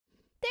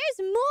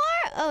There's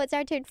more! Oh, it's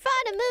our turn.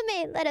 Fauna,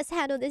 Mume, let us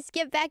handle this.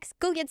 Get back,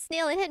 go get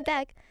Snail and head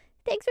back.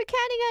 Thanks for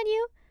counting on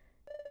you.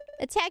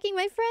 Attacking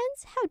my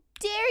friends? How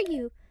dare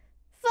you?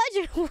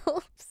 Fudger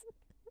wolves.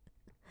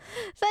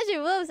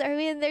 Fudger wolves, are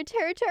we in their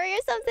territory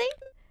or something?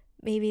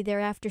 Maybe they're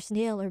after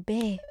Snail or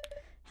Bay.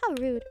 How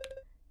rude.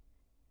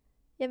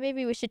 Yeah,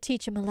 maybe we should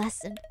teach him a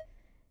lesson.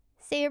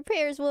 Say your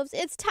prayers, wolves.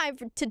 It's time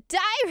to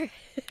die.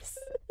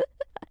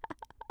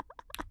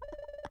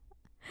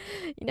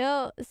 You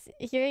know,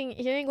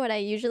 hearing what I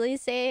usually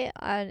say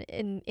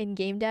in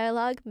game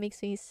dialogue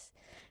makes me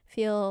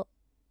feel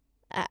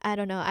I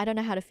don't know. I don't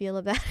know how to feel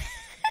about it.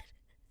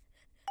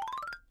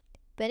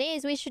 But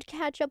anyways, we should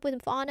catch up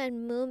with Fauna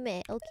and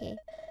Mume. Okay.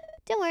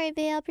 Don't worry,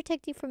 Bae. I'll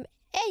protect you from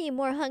any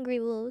more hungry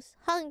wolves.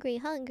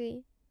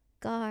 Hungry.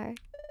 Gar.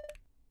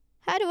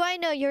 How do I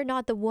know you're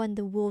not the one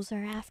the wolves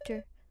are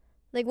after?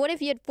 Like, what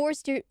if you had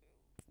forced you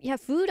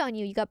have food on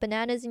you? You got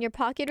bananas in your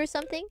pocket or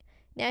something?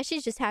 Nah,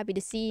 she's just happy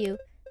to see you.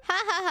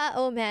 Ha ha ha.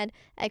 Oh man,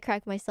 I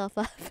cracked myself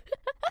up.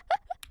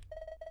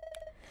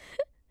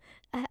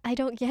 I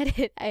don't get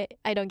it.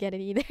 I don't get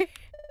it either.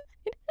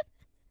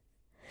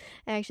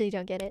 I actually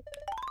don't get it.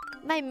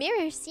 My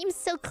mirror seems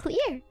so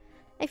clear.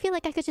 I feel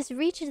like I could just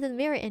reach into the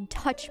mirror and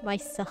touch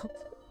myself.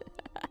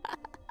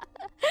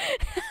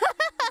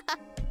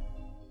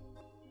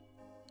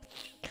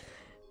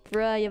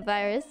 Bruh, you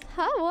virus.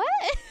 Huh? What?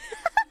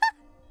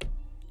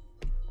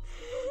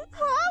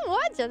 Huh?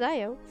 What?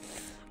 Janayo.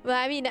 But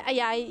I mean,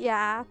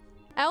 yeah.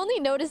 I only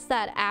noticed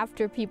that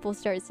after people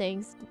start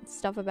saying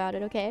stuff about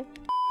it, okay?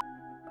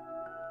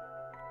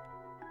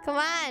 Come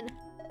on!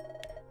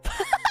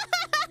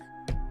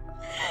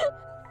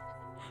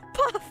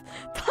 Puff!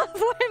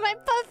 Why am I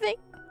puffing?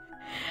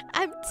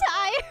 I'm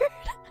tired!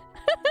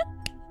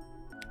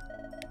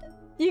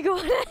 You go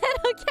on ahead,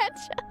 I'll catch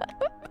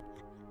up.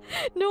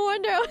 No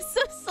wonder I was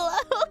so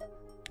slow.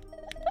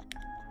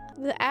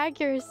 The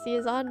accuracy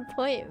is on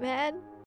point, man.